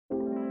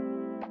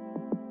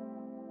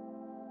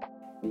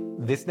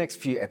This next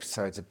few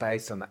episodes are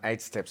based on the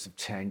 8 Steps of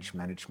Change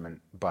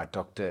Management by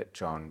Dr.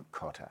 John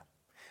Kotter.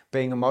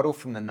 Being a model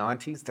from the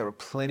 90s, there are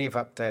plenty of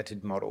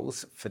updated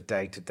models for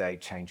day-to-day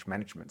change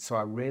management, so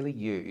I rarely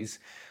use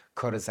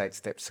Kotter's 8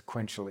 steps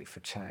sequentially for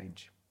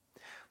change.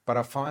 But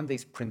I find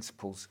these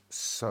principles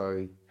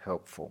so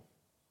helpful.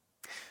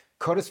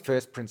 Kotter's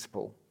first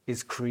principle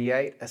is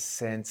create a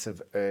sense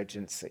of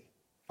urgency.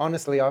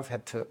 Honestly, I've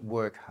had to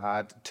work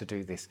hard to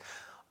do this.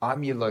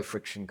 I'm your low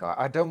friction guy.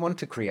 I don't want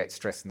to create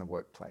stress in the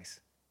workplace.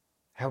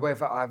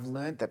 However, I've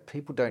learned that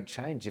people don't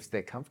change if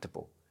they're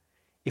comfortable.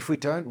 If we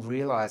don't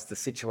realize the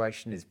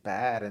situation is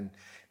bad and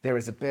there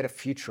is a better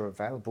future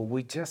available,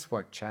 we just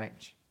won't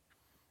change.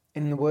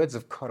 In the words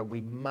of Kotter,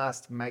 we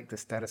must make the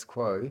status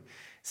quo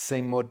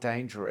seem more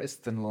dangerous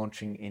than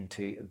launching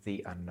into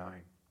the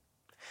unknown.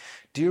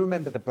 Do you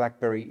remember the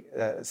Blackberry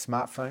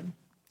smartphone?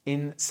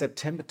 In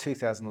September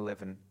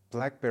 2011,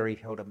 Blackberry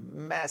held a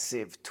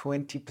massive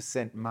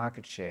 20%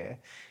 market share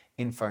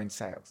in phone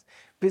sales.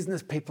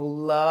 Business people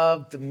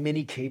loved the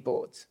mini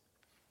keyboards.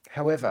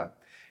 However,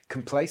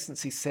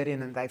 complacency set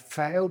in and they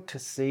failed to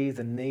see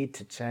the need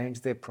to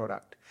change their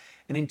product.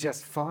 And in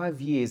just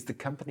 5 years, the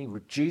company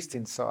reduced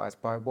in size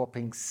by a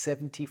whopping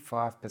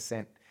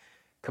 75%.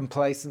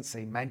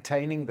 Complacency,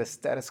 maintaining the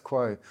status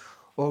quo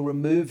or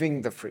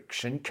removing the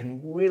friction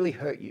can really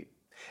hurt you.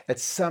 At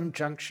some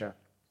juncture,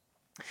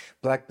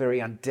 Blackberry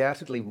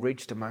undoubtedly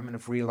reached a moment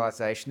of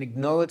realisation,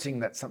 acknowledging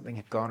that something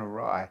had gone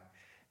awry.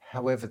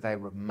 However, they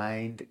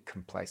remained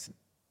complacent.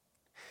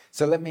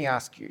 So let me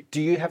ask you,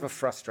 do you have a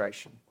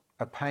frustration,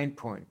 a pain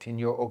point in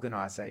your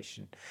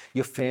organisation,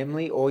 your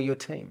family or your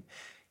team?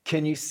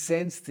 Can you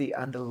sense the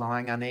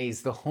underlying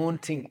unease, the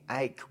haunting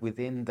ache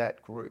within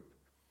that group?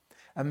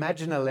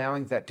 Imagine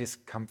allowing that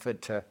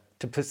discomfort to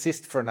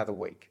persist for another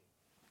week.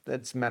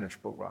 That's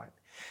manageable, right?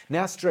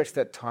 Now stretch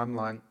that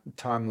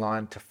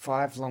timeline to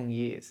 5 long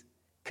years.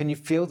 Can you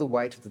feel the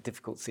weight of the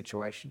difficult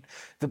situation,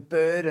 the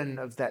burden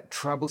of that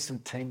troublesome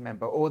team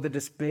member, or the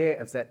despair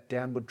of that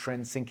downward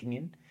trend sinking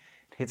in?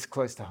 It hits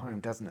close to home,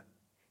 doesn't it?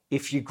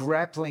 If you're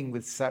grappling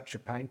with such a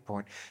pain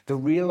point, the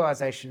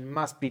realisation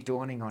must be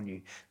dawning on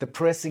you, the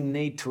pressing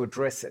need to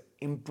address it.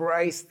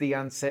 Embrace the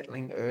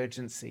unsettling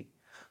urgency,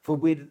 for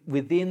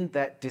within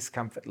that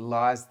discomfort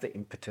lies the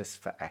impetus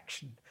for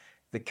action,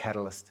 the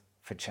catalyst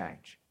for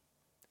change.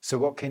 So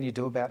what can you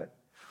do about it?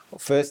 Well,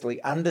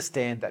 firstly,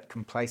 understand that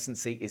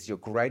complacency is your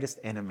greatest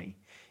enemy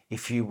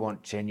if you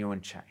want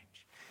genuine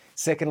change.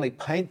 Secondly,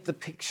 paint the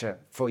picture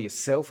for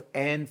yourself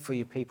and for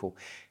your people.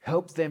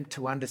 Help them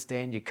to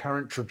understand your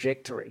current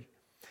trajectory.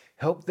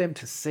 Help them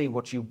to see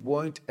what you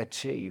won't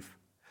achieve.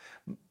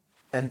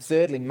 And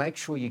thirdly, make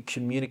sure you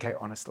communicate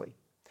honestly.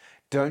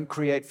 Don't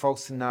create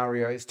false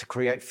scenarios to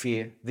create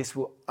fear. This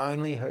will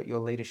only hurt your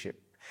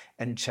leadership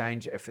and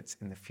change efforts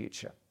in the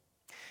future.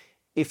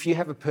 If you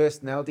have a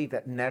personality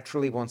that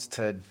naturally wants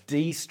to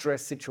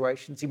de-stress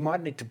situations, you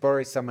might need to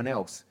borrow someone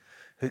else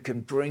who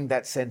can bring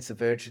that sense of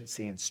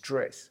urgency and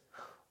stress.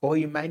 Or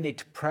you may need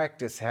to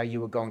practice how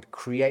you are going to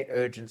create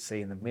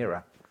urgency in the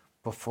mirror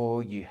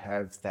before you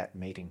have that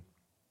meeting.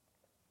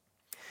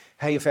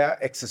 Hey, if our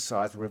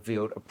exercise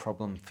revealed a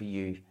problem for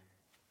you,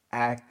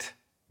 act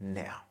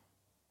now.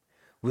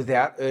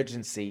 Without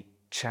urgency,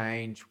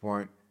 change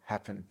won't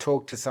happen.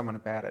 Talk to someone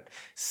about it.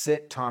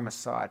 Set time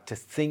aside to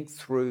think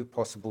through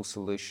possible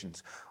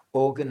solutions.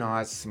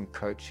 Organise some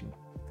coaching.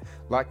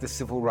 Like the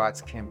civil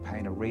rights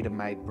campaigner Rita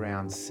Mae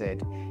Brown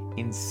said,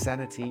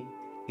 insanity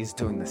is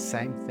doing the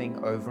same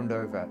thing over and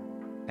over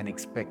and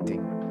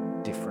expecting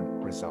different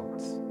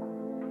results.